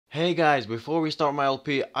Hey guys, before we start my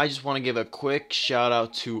LP, I just want to give a quick shout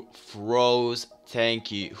out to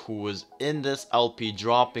Tanki, who was in this LP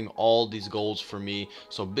dropping all these golds for me.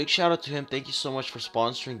 So big shout out to him. Thank you so much for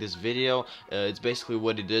sponsoring this video. It's basically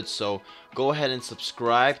what he did. So go ahead and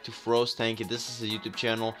subscribe to Tanki. This is a YouTube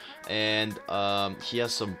channel, and he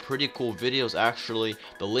has some pretty cool videos actually.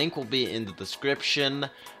 The link will be in the description,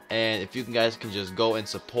 and if you guys can just go and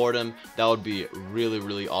support him, that would be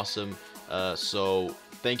really awesome. So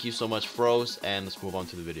thank you so much, Froze, and let's move on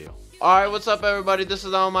to the video. Alright, what's up everybody? This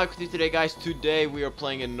is Null with you today, guys. Today we are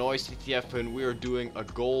playing a Noise CTF and we are doing a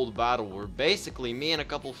gold battle where basically me and a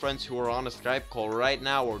couple friends who are on a Skype call right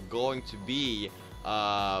now are going to be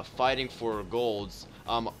fighting for golds.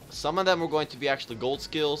 Some of them are going to be actually gold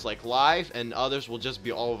skills, like live, and others will just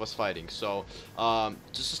be all of us fighting. So,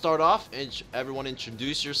 just to start off, everyone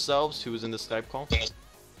introduce yourselves who is in the Skype call.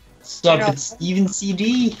 What's up, it's Steven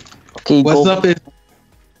CD. Okay, What's up,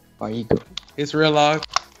 it's Real Log.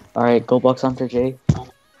 Alright, GoldBox Hunter J.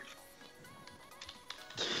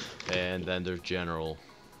 And then there's General.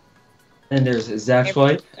 And there's Zach's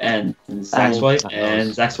wife, and Zach's wife,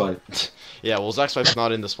 and Zach's wife. Yeah, well, Zach's wife's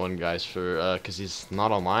not in this one, guys, because he's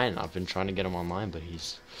not online. I've been trying to get him online, but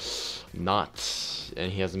he's not, and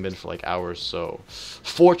he hasn't been for like hours. So,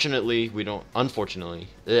 fortunately, we don't. Unfortunately,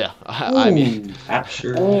 yeah. I mean,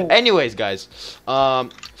 sure. Anyways, guys,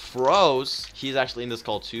 Froze, he's actually in this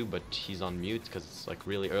call too, but he's on mute because it's like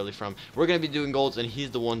really early for him. We're gonna be doing golds, and he's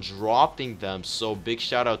the one dropping them. So big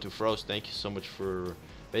shout out to Froze. Thank you so much for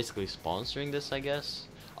basically sponsoring this, I guess.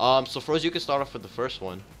 So Froze, you can start off with the first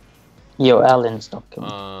one. Yo, Alan, stop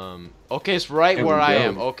killing. Okay, it's right where I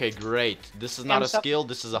am. Okay, great. This is not a skill.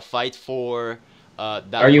 This is a fight for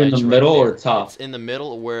that. Are you in the middle or top? It's in the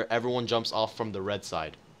middle where everyone jumps off from the red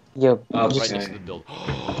side. Yo, right next to the building.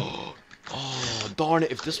 Oh, darn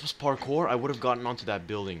it. If this was parkour, I would have gotten onto that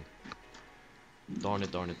building. Darn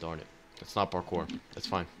it. It's not parkour. It's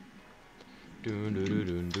fine.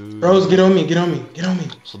 Rose, get on me.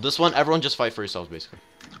 So this one, everyone just fight for yourselves, basically.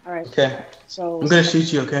 Alright. Okay. So I'm gonna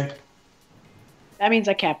shoot you, okay? that means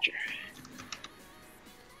I capture.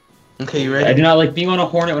 Okay, you I ready? do not like being on a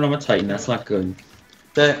Hornet when I'm a Titan. That's not good.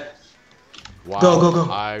 That. Wow. Go.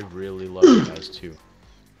 I really love you guys, too.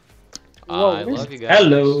 Whoa, I love you guys.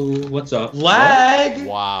 Hello, what's up? Lag.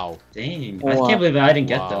 Wow. Dang, Wow. I can't believe I didn't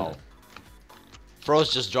get that.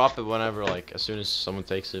 Froze, just drop it whenever, like, as soon as someone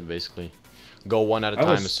takes it, basically. Go one at a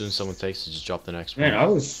time. As soon as someone takes it, just drop the next one. Man, I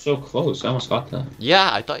was so close. I almost got that.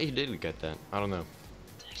 Yeah, I thought you did get that. I don't know.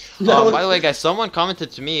 By the way, guys, someone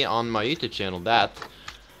commented to me on my YouTube channel that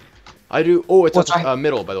I do. Oh, it's at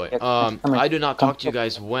middle, by the way. I do not talk to you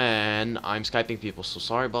guys when I'm Skyping people, so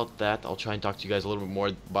sorry about that. I'll try and talk to you guys a little bit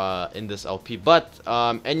more in this LP. But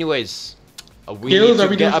anyways, we need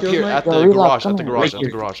to get up here at the garage, at the garage, right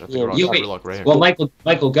here. Well,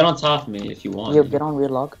 Michael, get on top of me if you want. Yo, get on real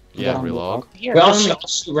log. Yeah, relog. Here. Well, I'll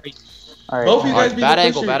shoot right. Alright. Both of you guys be Bad the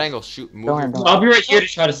angle, pushers. bad angle. Shoot, move. Don't worry, I'll be right here to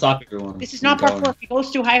try to stop everyone. This is not parkour. If he goes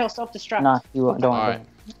too high, he'll self-destruct. Nah, you won't. Don't. Alright.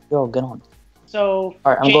 Yo, get on. So.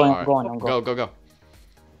 Alright, I'm Jay- going. Alright. I'm going. Go.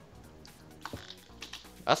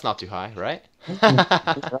 That's not too high, right?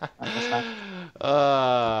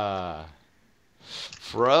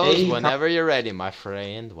 Froze, Hey, whenever you're ready, my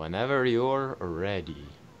friend. Whenever you're ready.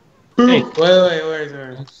 Hey. Wait,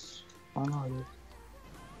 where? Oh, no,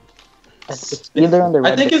 it's either on the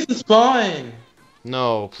red. I think it's the spawn.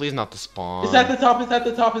 No, please not the spawn. It's at the top. It's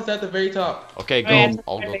at the very top. Okay, Oh, yeah, go. it's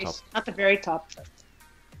I'll the go base. top. Not the very top.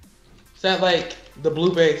 It's at like the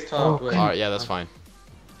blue base top. Oh, Wait. Alright, yeah, that's fine.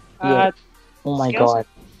 Uh, Oh my skills? god.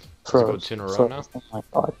 Go Froze. 2 in a row Froze. now. Oh my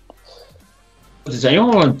god. Does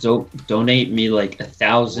anyone want to donate me like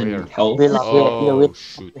 1,000 Where? health? Real log. Oh,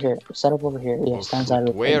 shoot. Here, set up over here. Yeah, Oh, stand shoot. side.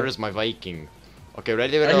 Where is my Viking? Okay,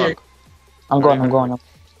 ready? Right here. I'm going.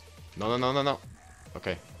 No.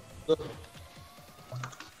 Okay.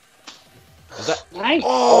 Is that? nice.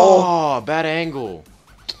 Oh, bad angle.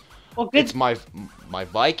 Well, good. It's my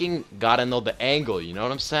Viking gotta know the angle. You know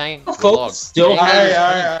what I'm saying? Folks Relog. still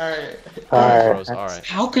Alright. Alright, Froze. Alright.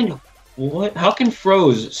 How can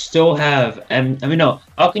Froze still have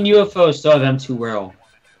how can UFO still have M2 Rail?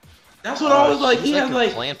 That's what I was like. He's He has a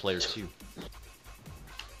like. clan player too.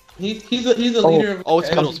 He's a leader of. Oh, it's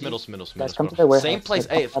everything. middle. Guys, come to the warehouse. Same place.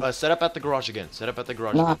 Hey, Set up. set up at the garage again. Set up at the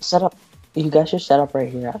garage. Nah, again. set up. You guys should set up right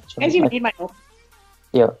here. You Actually. guys even need my help.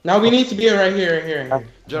 Yo. Now we need to be right here.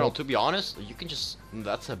 General, to be honest, you can just.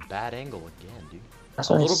 That's a bad angle again, dude. That's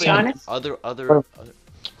A what I little said. bit. honest? Other.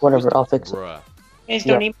 Whatever. I'll fix it. Bruh. You guys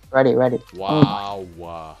Yeah. don't need. Ready. Wow.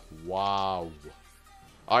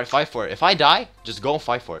 Alright, fight for it. If I die, just go and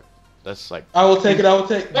fight for it. That's like. I will take it. No.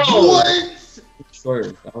 What?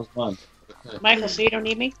 destroyer. That was fun. Michael, so you don't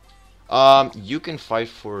need me? You can fight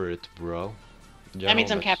for it, bro. That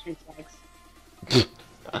means I'm General, capturing flags.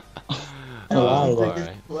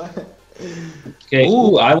 alright. What? Okay.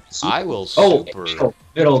 Ooh, I will. I will Oh, super.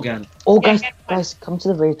 middle again. Oh, Yeah, guys, yeah, guys, come to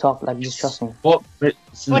the very top. Like, just trust me. Well,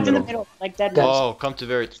 it's in What's the in the middle. middle? Like dead Guys. man. Oh, come to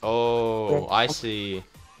very. Oh, I see.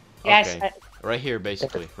 Yes. Okay, right here,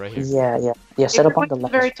 basically, right here. Yeah. Set up on the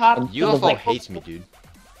left. very top. and to the UFO right. hates me, dude.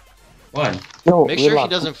 Why? Yo, Make sure he relax.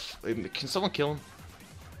 doesn't. Can someone kill him?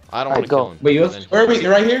 I don't Alright, want to kill go. him. Wait, you have- Then he- Where are we?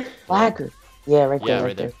 Right here? Flagger. Yeah, right Yeah, there.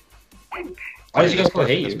 right there. Why does he That's guys go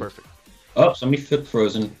hate That's you? perfect. Oh, somebody flipped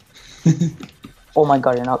frozen. Oh my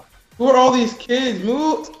god, you're not. Who are all these kids?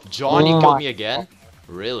 Move! John, you Oh killed my- me again?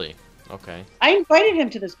 Really? Okay. I invited him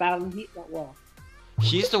to this battle and he well.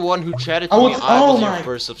 He's the one who chatted to Oh, me. it's- I was oh your my-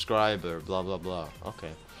 first subscriber. Blah blah blah.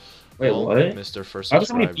 Okay. Wait, Well, what? Mr. First How does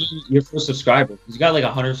somebody subscriber. be your first subscriber? He's got like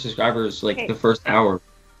 100 subscribers like Okay. the first hour.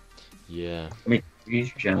 Yeah. I mean,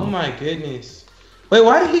 YouTube Oh channel. my goodness. Wait,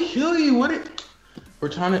 why did he kill you? What did... We're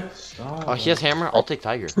trying to... Stop. Oh, he has hammer. I'll take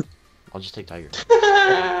tiger. I'll just take tiger.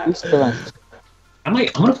 You still in. I'm gonna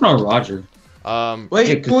put on Roger. Um. Wait,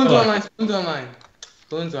 Yeah, 'cause, Spoon's uh, online. Spoon's online.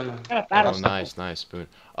 Spoon's online. I got a battle Oh, stuff. nice spoon.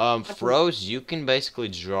 Froze, you can basically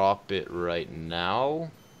drop it right now,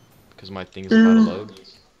 because my thing's about to load.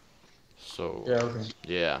 So Yeah, okay.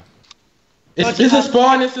 yeah. It's a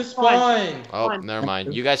spawn, it's a spawn! Oh, Fine. never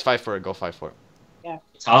mind. You guys fight for it. Go fight for it.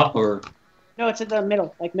 Top or No, it's in the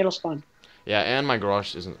middle, like middle spawn. Yeah, and my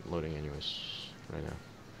garage isn't loading anyways right now.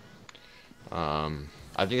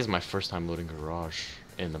 I think it's my first time loading garage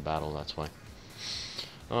in the battle. That's why.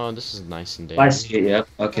 Oh, this is nice and I dandy. see it. Yep.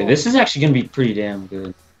 Okay, this is actually gonna be pretty damn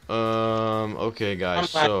good. Okay, guys.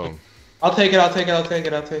 So, I'll take it, I'll take it, I'll take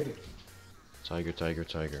it, I'll take it.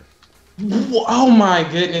 tiger. Oh my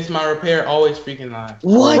goodness, my repair always freaking live.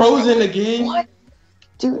 What? Frozen again? What?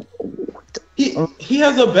 Dude. He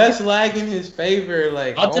has the best lag in his favor,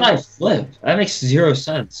 like... How did I flip? That makes 0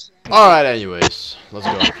 sense. all right. Anyways, let's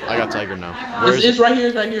go. I got tiger now. Where is It's it? right here,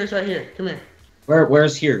 it's right here, it's right here. Come here.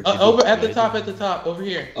 Where's here? Over at the top, over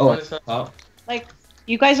here. Oh, On at the the side. top. Like,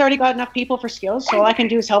 you guys already got enough people for skills, so all I can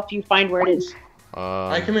do is help you find where it is.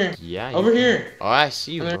 Alright, come here. Yeah. Over you- here. Oh, I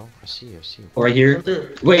see you, Come here. bro. I see you. Oh, right here. Come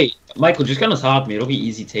through. Wait, Michael, just get on top of me. It'll be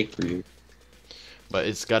easy take for you. But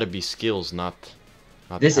it's got to be skills, not.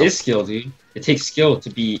 This health. is skill, dude. It takes skill to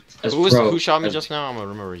be as Who pro. shot me as- just now? I'm gonna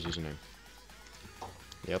remember his username.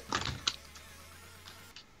 Yep.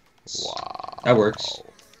 Wow. That works.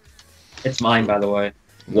 It's mine, by the way.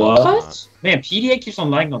 No, it's What? not. Man, PDA keeps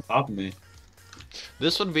on lagging on top of me.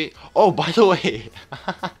 This would be. Oh, by the way.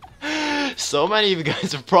 So many of you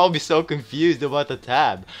guys are probably so confused about the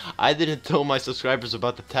tab. I didn't tell my subscribers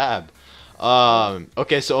about the tab.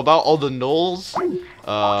 Okay, so about all the nulls,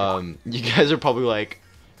 you guys are probably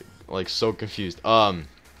like so confused.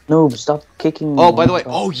 No, stop kicking. Oh, by the way,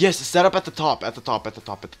 oh yes, set up at the top, at the top.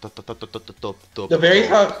 The very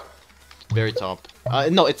top. Very top.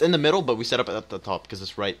 No, it's in the middle, but we set up at the top because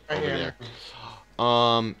it's right Right over here.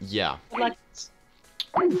 there. Yeah. Like,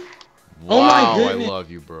 Oh my Wow, I goodness.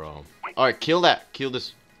 love you, bro. All right, kill that. Kill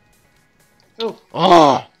this. oh.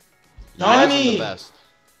 Oh, Johnny! the best.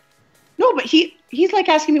 No, but he's like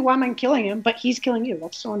asking me why am I killing him, but he's killing you.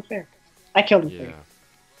 That's so unfair. I killed him. for Yeah. you.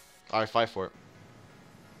 All right, fight for it.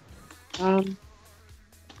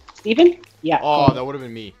 Steven? Yeah. Oh, that would have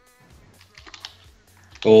been me.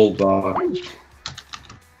 GoldBox.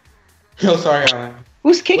 Yo, sorry, Alan.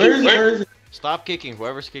 Who's kicking me? Where is it? Stop kicking.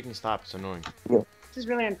 Whoever's kicking, stop. It's annoying. This is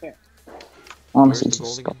really unfair. Where's Honestly, the gold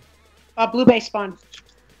just again? Blue base spawn.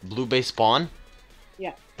 Blue base spawn?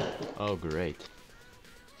 Yeah. Oh, great.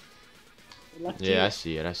 Good luck to Yeah, I you.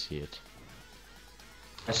 see it. I see it.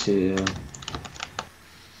 I see.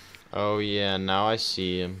 Oh, yeah, now I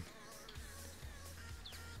see him.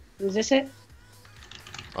 Is this it?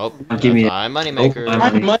 Oh, Give me I'm moneymaker. Oh, My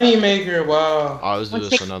I'm- money maker, wow. Oh, let's do Let's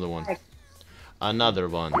this take- another one. Another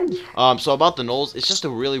one. So about the nulls, it's just a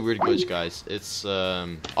really weird glitch, guys. It's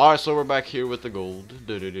alright, so we're back here with the gold.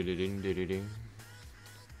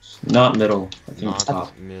 Not middle. I think it's Not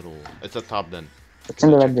top. middle. It's at top then. it's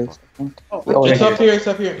in the red base. I think. Oh, Oh, It's yeah. up here, it's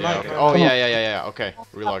up here. Yeah, Mike, okay. Mike. Oh Come yeah, on. yeah. Okay.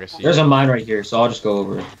 Relog, I see. There's it. a mine right here, so I'll just go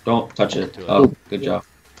over it. Don't touch it. Do it. Oh, good job.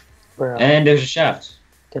 Bro, And there's a shaft.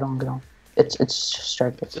 get on. It's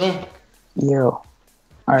strike it. So, Yo.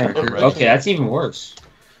 Alright, I'm ready. Okay, that's even worse.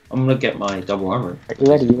 I'm gonna get my double armor.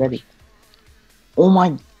 you ready? Oh my,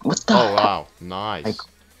 what the? Oh wow, nice. Like,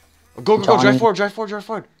 Go, Johnny. drive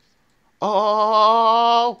forward.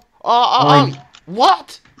 Oh,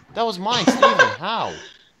 what? That was mine, Steven. How?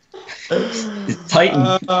 It's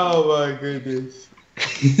Titan. oh my goodness.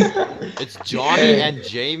 It's Johnny and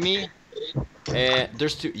Jamie. And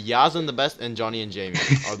there's two. Yazan the best, and Johnny and Jamie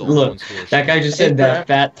are the only Look, ones who are. that guy just said that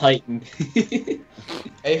fat titan.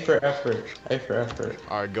 A for effort. A for effort.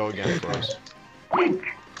 Alright, go again, bros.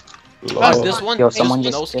 Lord. This one, Yo, just someone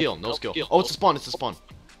no just- skill, no skill. Oh, it's a spawn, it's a spawn.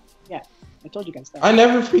 I told you guys that. I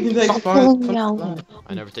never freaking take Stop spawns. pulling me out.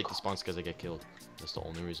 I never take the spawns because I get killed. That's the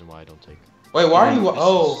only reason why I don't take. Wait, why are you?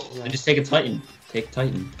 Oh. And just take a titan. Take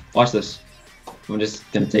titan. Watch this. I'm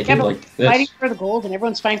just gonna take Yeah, it but like fighting this. for the gold, and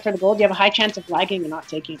everyone's fighting for the gold. You have a high chance of lagging and not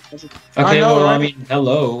taking it because I Okay, know, well, I right? mean,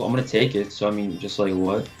 hello. I'm gonna take it. So I mean, just like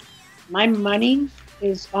what? my money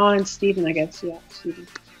is on Steven, I guess. Yeah, Steven.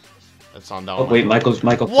 That's on down. Oh wait, Michael.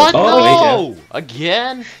 What? Oh No! wait, yeah.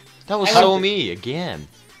 Again? That was I so love me again.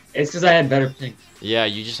 It's because I had better ping. Yeah,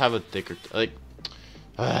 you just have a thicker like.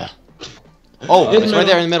 Oh, It's it's right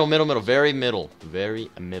there middle. in the middle, very middle,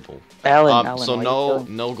 very middle. Alan, So why no, you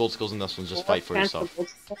no gold skills in this one. Just fight for yourself.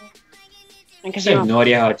 And because I have no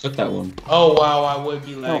idea how I took that one. Oh wow, I would be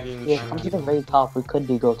killing- lagging. No, yeah, come to the very top. We could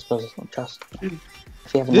be gold skills. Trust. If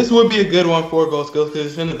you have This enough, would be a good one for gold skills because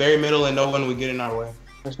it's in the very middle and no one would get in our way.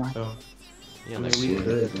 where's mine? So Yeah, I mean, that's we it.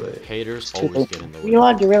 could, but Haters too always late. get in the you way.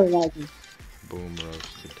 log, you're really lagging. Boom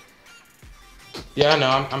roasted. yeah, I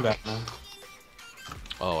know. I'm back now.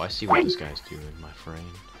 Oh, I see what this guy's doing, my friend.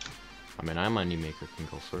 I mean, I'm Moneymaker can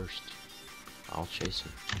go first. I'll chase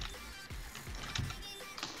him.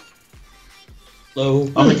 Hello.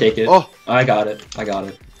 I'm gonna take it. Oh, I got it. I got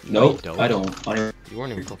it. Nope, don't. I don't. I don't. you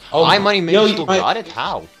weren't even close. Oh, I Moneymaker yo, you still might- got it?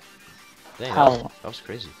 How? Dang, How? that was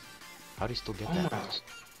crazy. How do you still get Oh that?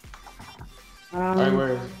 my. Alright, Um, where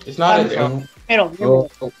is it? It's not in there. middle. You're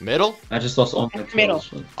middle. Middle? I just lost all my Middle.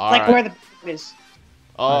 kills. Alright. Like where the boat is.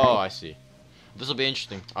 Oh, I see. This will be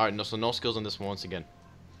interesting. Alright, no, so no skills on this one once again.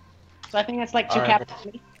 So I think that's like two Alright. caps.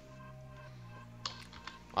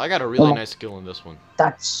 I got a really Oh. nice skill in this one.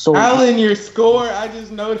 That's so. Alan, your score. I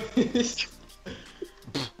just noticed.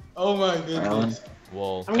 Oh my goodness.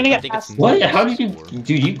 Well, I'm gonna I get think it's past- What? Null's How did you? score. Dude,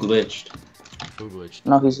 you glitched. Who glitched?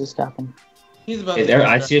 No, he's just capping. He's about Hey, to there. get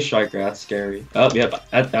I started. see a striker. That's scary. Oh, yep.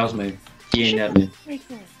 That was me. He ain't at me. Right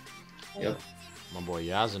there. Yep. My boy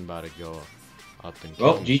Yazin about to go up and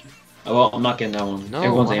Oh, kill. G. Oh, well, I'm not getting that one. No,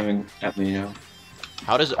 Everyone's why? aiming at me now.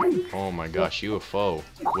 How does it? Oh my gosh, UFO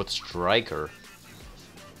with striker.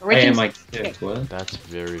 I Rick am and like, what? That's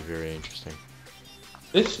very, very interesting.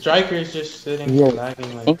 This striker is just sitting Yeah.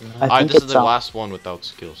 lagging like. I think Alright, this is it's the last one without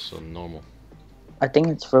skills, so normal. I think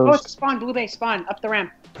it's Oh, froze. it's spawn, blue base spawn, up the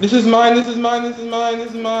ramp. This is mine. This is mine. This is mine. This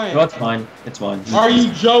is mine. No, it's mine. It's mine. Are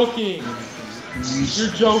you joking? You're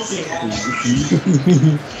joking.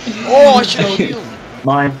 Oh, I should have healed.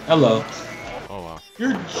 Mine. Hello. Oh wow.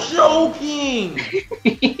 You're joking.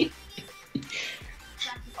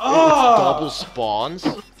 Double Oh. spawns.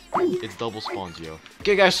 It's double spawns, yo.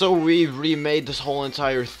 Okay, guys, so we remade this whole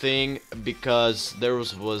entire thing because there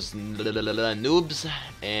was noobs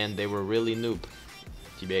and they were really noob.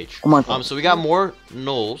 TBH. Oh my god. So we got more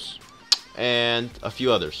nulls and a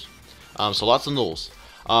few others. So lots of nulls.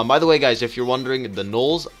 By the way, guys, if you're wondering, the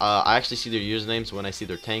nulls, I actually see their usernames when I see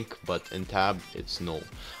their tank, but in tab, it's null.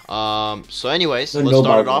 So anyways, The let's null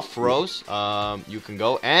start it bar. off. Rose, you can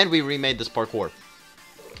go. And we remade this parkour.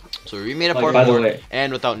 So we remade a Like, by the parkour way,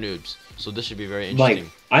 and without noobs. So this should be very interesting.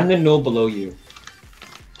 Mike, I'm the null below you.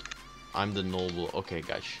 I'm the noble. Okay,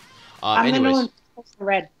 guys. I'm the Anyways. one that's the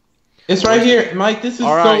red. It's right here, Mike. This is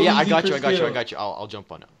Alright, so yeah, I easy got you, for I got you, I skill. got you. I'll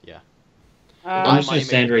jump on it. Yeah. I'm Uh, just gonna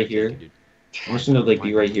stand Moneymaker right can here. take it, dude. I'm just gonna like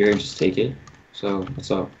be right here and just take it. So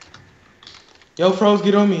what's up? Yo, Froze,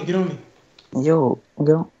 get on me. Get on me. Yo,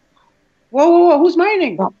 go. whoa, who's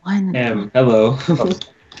mining? Stop whining. Hello.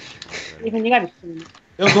 Even you gotta kill me.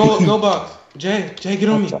 Yo, go box. Jay, get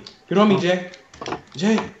on me. Get on me, Jay.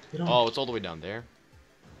 Jay, get on me. Oh, it's all the way down there.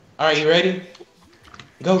 All right, you ready?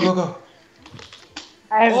 Go.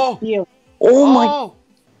 I have Oh. a feel. Oh my.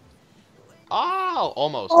 Oh,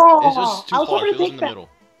 almost. Oh, It's just too I was far. hoping If it to was take in the that. middle.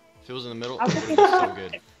 If it was in the middle, I it was would have been so hoping-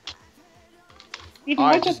 good. Even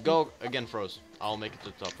Alright, look just at- go again, Froze. I'll make it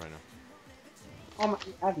to the top right now. Oh my,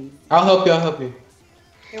 I have you. I'll help you.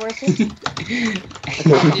 Hey, where's it? If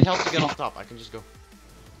I need help to get off top, I can just go.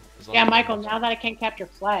 As long Yeah, as I Michael, can- now that I can't capture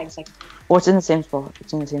flags, like, Oh, it's in the same spot.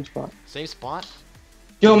 It's in the same spot. Same spot?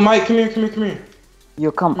 Yo, Mike, come here.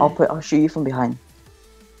 Yo, come. I'll shoot you from behind.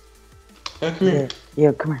 Yeah, come here.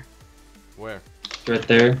 Yeah, come here. Where? Right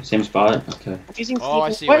there, same spot. Okay. I'm using Oh,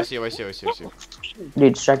 I Steven. see, I see.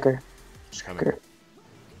 Dude, striker. Coming.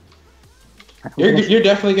 You're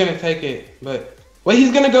definitely gonna take it, but wait,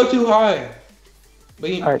 he's gonna go too high. But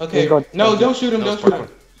he, Alright, okay, you go. no, don't shoot him. No, Don't shoot him.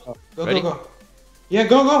 parkour. Go, Ready? go. Yeah,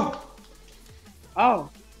 go. Oh,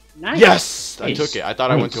 Nice. Yes! I Nice. took it. I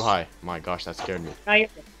thought I went Nice. too high. My gosh, that scared me. Now you're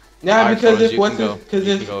good. Yeah, Alright, because Froze, if you what's can go. because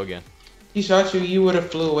You can if go again. he shot you, you would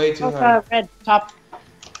have flew way too Oh, high. red, top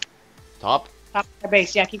Top? of the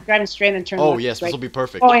base. Yeah, keep driving straight and then turn Oh, left. yes, this right. will be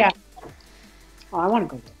perfect. Oh, yeah. Oh, I want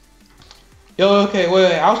to go. Yo, okay,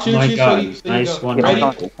 wait, I'll shoot my you God, so you nice go. one. Yeah, I'm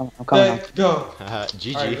Ready? coming. I'm coming. Set, go.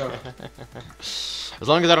 GG. Alright, go. As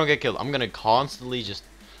long as I don't get killed, I'm gonna constantly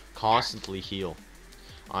heal.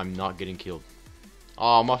 I'm not getting killed.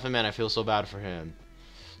 Oh, Muffin Man, I feel so bad for him.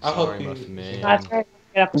 I hope Sorry, you- Muffin Man. That's right.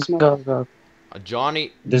 Get up the smoke. Go, go.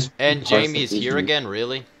 Johnny This and Jamie is is here easy. again,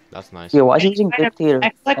 really? That's nice. Yo, why is he using I spectator?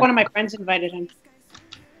 feel like one of my friends invited him.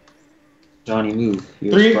 Johnny, move.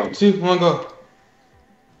 You're 3, wrong. 2, 1, go.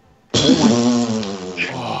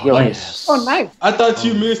 Oh, Yo, nice. Oh, nice. I thought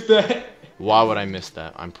you missed that. Why would I miss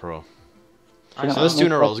that? I'm pro. Alright, So let's do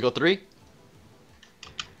in a row. Let's go 3.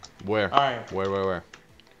 Where? Alright. Where?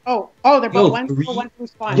 Oh, they're Yo, both one three? for one from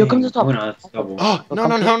spawn. Yo, come to the top. Oh, no, it's double.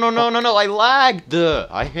 Oh, no, I lagged.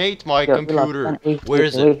 I hate my Yo, computer. relax, wait, Where wait,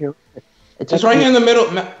 is wait, it? here. It's right here in the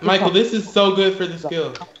middle. Michael, this is so good for the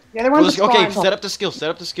skill. The other one's Let's- okay, spawn. set up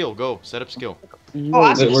the skill. Go, set up skill. Yo, Oh,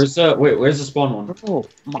 I- Where's the spawn one? bro,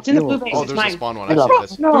 It's in the yo, blue base. Oh, It's there's a mine. spawn one. I Relax. see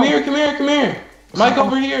this. No. Come here. Mike,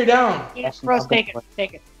 over here, down. Yeah, Rose, take it.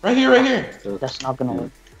 Take it. Right here. That's not gonna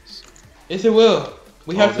work. Yes, it will.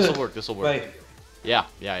 We have This'll to. work. This'll work. Like, Yeah.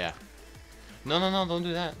 No, don't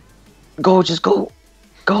do that. Go, just go.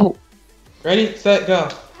 Go. ready, set, go.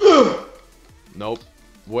 Nope.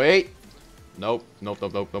 Wait. Nope.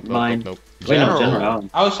 Mine. Nope. Wait, no, General. general.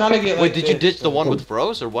 I was trying to get like Wait, did you this, ditch the one with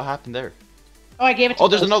Froze, or what happened there? Oh, I gave it to Oh,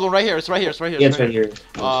 there's Rose. another one right here. It's right here. Yeah, it's right here.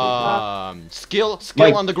 Skill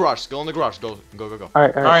Mike. on the garage. Skill on the garage. Go.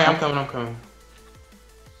 Alright. Alright, I'm coming.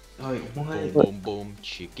 Wait, Boom, what? boom.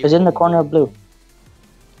 Chicken. It's in the boom, corner of boom,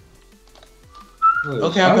 blue.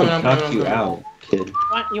 Okay, I'm coming, I'm knock coming, you I'm coming. out, kid.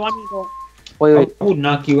 You want me to go? Wait. I would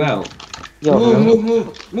knock you out. Yo,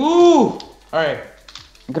 Move! Alright,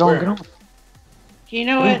 get on. You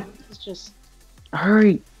know what? It's just.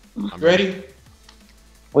 Hurry. I'm ready?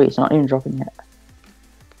 Wait, it's not even dropping yet.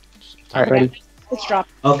 Alright, Okay, ready? let's drop.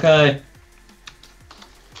 Okay.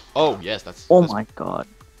 Oh, yes, that's. Oh that's- my god.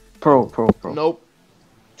 Pro. Nope.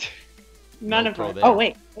 None No of pro them. there. Oh,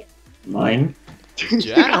 wait. Mine.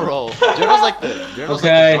 General's like the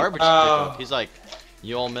Okay. garbage pickup. He's like,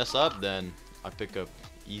 you all mess up, then I pick up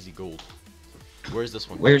easy gold. Where's this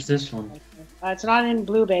one? Where's this one? It's not in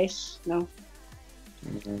blue base. No.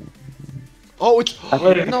 Oh, it's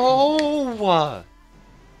Okay. no.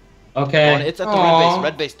 Okay. It's at the Aw.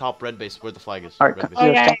 red base, top red base, where the flag is. Alright, Red base. Oh,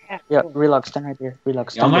 yeah. Yeah, relax, stand right there.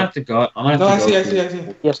 Relax. Yeah, I'm Stand gonna there. have to go. I'm gonna have No, to I go.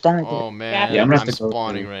 see. Yeah, stand right there. Oh man, Yeah, I'm gonna have I'm to go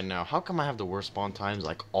spawning through. right now. How come I have the worst spawn times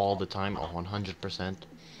like all the time? 100%.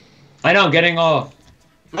 I know, getting off.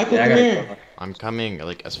 Michael, Yeah, I come gotta here. go. I'm coming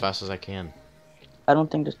like as fast as I can. I don't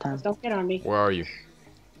think this time. Don't get on me. Where are you?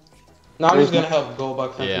 No, I'm just gonna help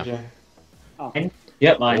GoldBox Yeah. Jen.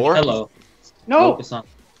 Yep, mine. Or- Hello. No. Nope, it's not.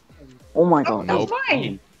 Oh my Oh, god. that was Nope.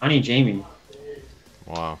 mine. I need Jamie.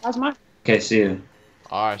 Wow. That was mine. Okay, see you.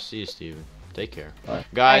 Alright, see you, Steven. Take care. Bye.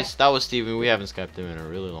 Guys, that was Steven. We haven't Skyped him in a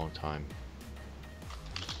really long time.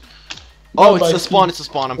 Oh, it's Bye-bye, a spawn. Steven. It's a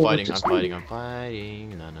spawn. I'm Oh, fighting. it's I'm a fighting. I'm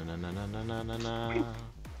fighting. Na.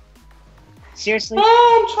 Seriously?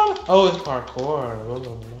 Oh, I'm trying to. Oh, it's parkour. Blah,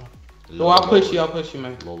 blah, blah. So I'll push you,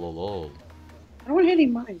 man. Lol. I don't want to hit any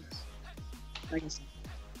mines. Like I said.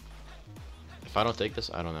 If I don't take this,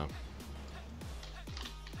 I don't know.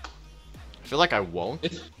 I feel like I won't.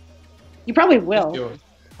 You probably It's will. yours.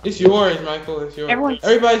 It's yours, Michael. It's yours. Everyone's-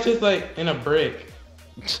 Everybody's just like in a brick.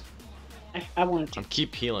 I wanted to. I'm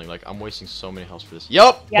keep healing. Like I'm wasting so many health for this.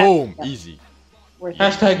 Yup. Yeah. Boom. Yeah. Easy. Worth it.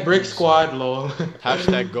 Hashtag brick squad, lol.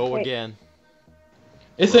 Hashtag go Wait. again.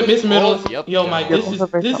 It's a middle. Oh, yep. Yo, Mike, Yo,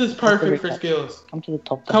 this is perfect for skills. Come to the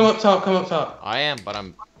top. Come up top. I am, but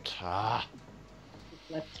I'm. Ah.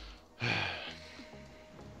 Left. Oh,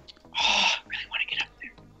 I really want to get up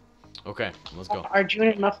there. Okay, let's go. Our June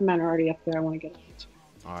and Muffin Man are already up there. I want to get up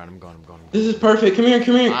there. All right, I'm going. This is perfect. Come here.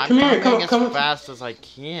 I'm coming Come as up. fast as I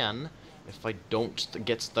can. If I don't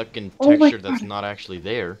get stuck in Oh my texture that's not actually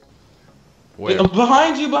there. Where?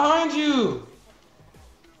 Behind you.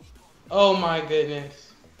 Oh my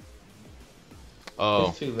goodness. Oh,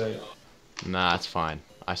 It's too late. nah, it's fine.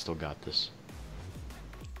 I still got this.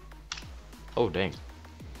 Oh dang.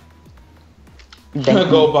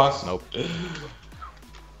 Go, boss. Nope.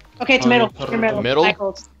 Okay, it's Oh, middle. yeah. Your middle. Middle? Michael,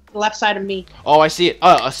 it's the left side of me. Oh, I see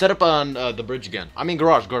it. Set up on the bridge again. I mean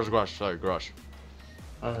garage. Sorry, garage.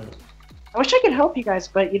 Alright. I wish I could help you guys,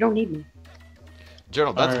 but you don't need me.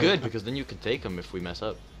 Journal, that's Alright. good because then you can take them if we mess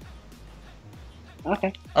up.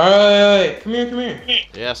 Okay. Alright, come here.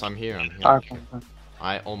 Yes, I'm here. Alright,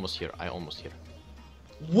 I almost here.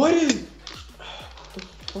 What is... What the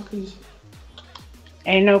fuck is...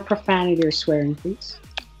 And no profanity or swearing, please.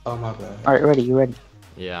 Oh, my bad. Alright, ready, you ready?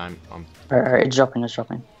 Yeah, I'm. Alright, it's dropping.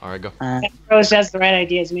 Alright, go. Rose has the right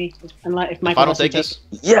idea as me. Unless if If Michael I don't doesn't take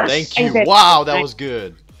take this, Yes! thank I you. did. Wow, that was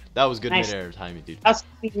good. That was good Nice. mid-air timing, dude. I'll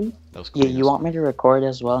speak. That was Yeah, clean. you want me to record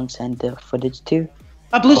as well and send the footage too?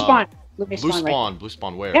 Blue spawn. Blue Blue spawn. Right. Blue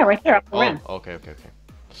spawn. Where? Yeah, right there. Up the Oh, ramp. okay.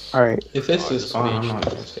 Alright. If it's Oh, this this will be spawn, I'm not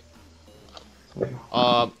interesting.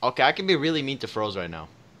 gonna say. Okay, I can be really mean to Froze right now.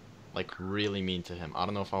 Like, really mean to him. I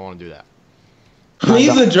don't know if I want to do that.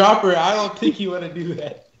 He's a dropper. I don't think you want to do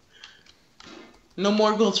that. No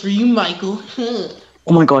more goals for you, Michael.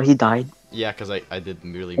 Oh my god, he died. Yeah, because I did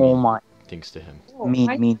really Oh mean my. things to him. Oh, Mean.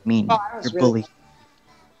 Oh, I was You're really- bully.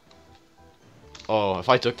 Oh, if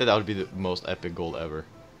I took that, that would be the most epic goal ever.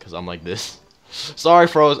 Because I'm like this. Sorry,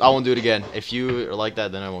 Froze. I won't do it again. If you are like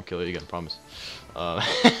that, then I won't kill you again. Promise. I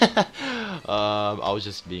was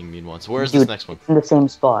just being mean once. Where's this Dude, next one? in the same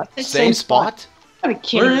spot. It's Same spot? Gotta be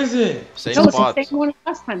kidding Where me. is it? Same No, it's spot. the same one as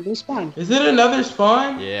last time. Blue spawn. Is it another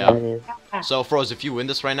spawn? Yeah. It is. So Froze, if you win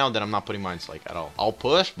this right now, then I'm not putting mines like at all. I'll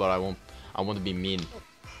push, but I won't. I want to be mean.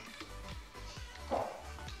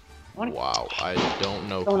 Wow, I don't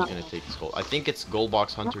know if he's gonna take this gold. I think it's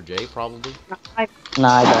GoldBox Hunter J probably.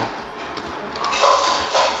 Nah, I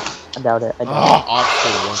doubt it.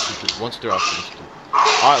 Obstacle 1 2 3 obstacle 2.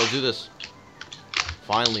 All right, let's do this.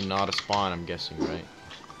 Finally, not a spawn. I'm guessing, right?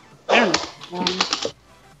 I don't know.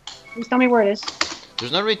 Please tell me where it is.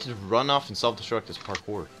 There's no way to run off and self-destruct this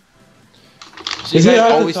parkour. So Is you it guys at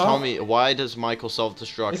the always top? tell me, why does Michael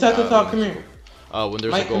self-destruct? It's at the top. Come here. When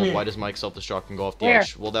there's Mike, a come goal, here. why does Mike self-destruct and go off the Where?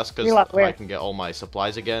 edge? Well, that's because Reload, where? I can get all my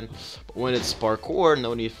supplies again. But when it's parkour,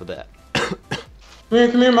 no need for that. Come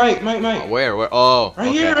here, Mike. Where? Oh, Right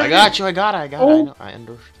okay. here, right I got you. I got it. Oh. I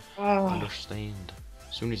know. I Oh. understand.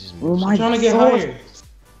 As soon as he's Oh moving. my I'm trying to get God. higher.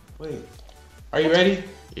 Wait. Are you ready?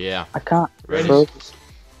 Yeah. I can't. Ready? Froze.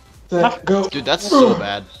 Set, go. Dude, that's so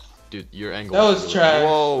bad. Dude, your angle. That is was really- trash.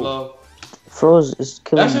 Whoa. Low. Froze is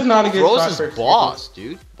killing That's just me. not a good Froze spot is for boss,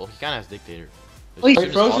 dude. Well, he kind of has dictator. Oh, he's-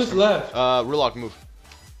 Wait, Froze just left. Relock, move.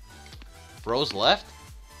 Froze left?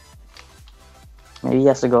 Maybe he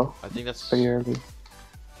has to go I think that's. pretty early.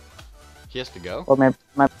 He has to go. Or maybe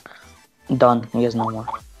done. He has no more.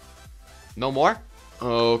 No more?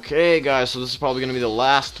 Okay, guys, so this is probably gonna be the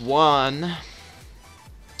last one.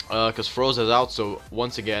 Because Froze is out, so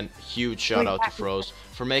once again, huge shout out to Froze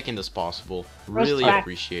for making this possible. Really back.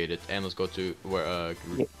 appreciate it. And let's go to where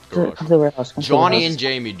Yeah, garage. come to the warehouse. Come to the Johnny warehouse. and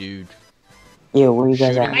Jamie, dude. Yeah, where you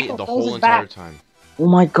guys Shooting at? me Michael, the Froze whole is entire back. time. Oh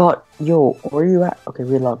my god, yo, where you at? Okay,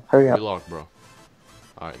 reload. Hurry up. Relock, bro.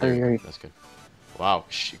 Alright, there you Hurry. go. That's good. Wow,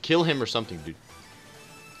 kill him or something, dude.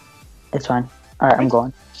 It's fine. Alright, I'm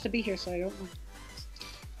going. Just to be here, so I don't know.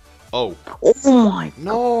 Oh. Oh my.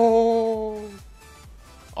 No.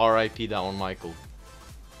 R.I.P. that one, Michael.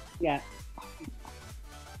 Yeah.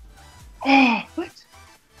 Oh, what?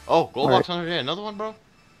 Oh, GoldBox Alright. 100, another one, bro?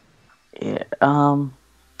 Yeah.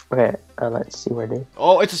 Okay. Let's see where they.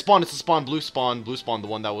 Oh, it's a spawn, blue spawn, the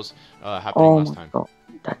one that was happening Oh last my time. god,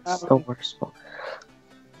 that's the worst. Alright,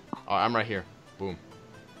 I'm right here. Boom.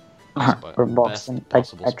 We're Best boxing like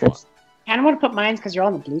possible Tetris. spot. I don't want to put mines because you're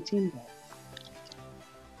on the blue team.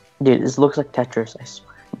 But... Dude, this looks like Tetris. I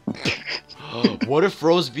swear. What if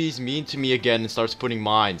Rose B's mean to me again and starts putting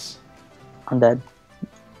mines? I'm dead.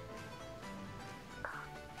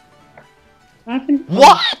 Nothing.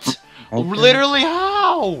 What? Thank you. Literally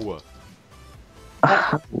how?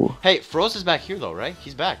 Ooh. Hey, Froze is back here though, right?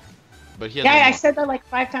 He's back. But he has Yeah, no I more. said that like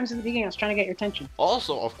 5 times in the beginning. I was trying to get your attention.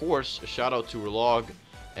 Also, of course, a shout out to Relog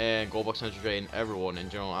and GoldBox 100 and everyone in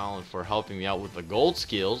General Allen for helping me out with the gold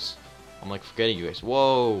skills. I'm like forgetting you guys.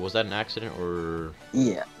 Whoa, was that an accident or?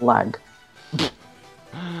 Yeah, lag.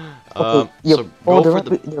 So yo, go the for right,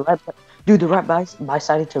 the right, dude, the right by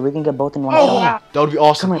side each other. We can get both in one Oh, shot. wow. that would be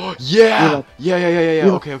awesome. Come here. Yeah! Reload. Yeah.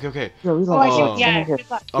 Reload. Okay. Yo, reload. Oh, I see. Oh. Yeah, Here. good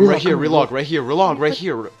luck. I'm right Reload, here, come here, relog, right here, relog, right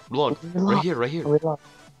here, relog, Reload. right here. Reload.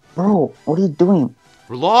 Bro, what are you doing?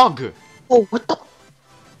 Relog! Oh, what the?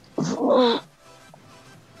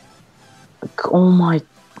 Oh my.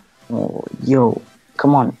 Oh, yo,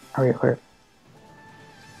 come on, hurry.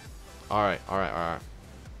 Alright.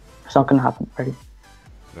 It's not gonna happen. Ready?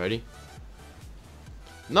 Ready?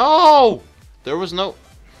 No! There was no...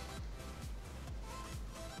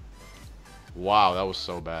 Wow, that was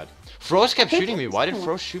so bad. Froze kept shooting me. Why did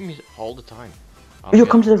Froze shoot me all the time? I don't Yo,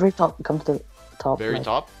 get come it. to the very top. Come to the top. Very like,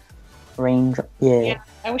 top? range. Yeah. Yeah,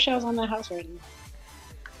 I wish I was on that house right now.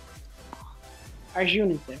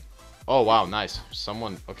 Arjun is there. Oh wow, nice.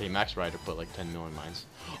 Someone, okay, Max Rider put like 10 million mines.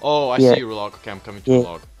 Oh, I Yeah. see you, log. Okay, I'm coming to Yeah. your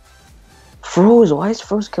log. Froze. Why is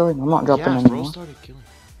Froze killing? I'm not dropping Yeah, anymore. Froze started killing.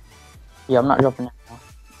 Yeah, I'm not dropping anymore.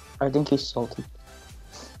 I think he's salty.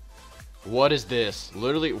 What is this?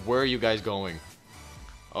 Literally, where are you guys going?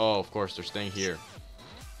 Oh, of course, they're staying here.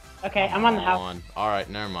 Okay, I'm on the house. Alright,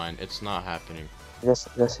 never mind. It's not happening. That's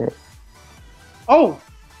it. Oh!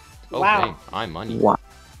 Oh, Wow. dang. I'm money. Wow.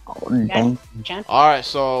 Oh, dang. Chance. Alright,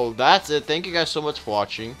 so that's it. Thank you guys so much for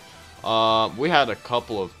watching. We had a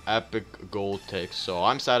couple of epic gold takes, so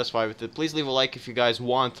I'm satisfied with it. Please leave a like if you guys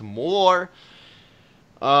want more.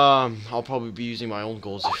 I'll probably be using my own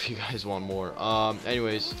goals if you guys want more.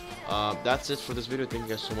 Anyways, that's it for this video. Thank you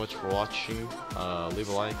guys so much for watching. Leave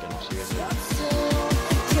a like and I'll see you guys later.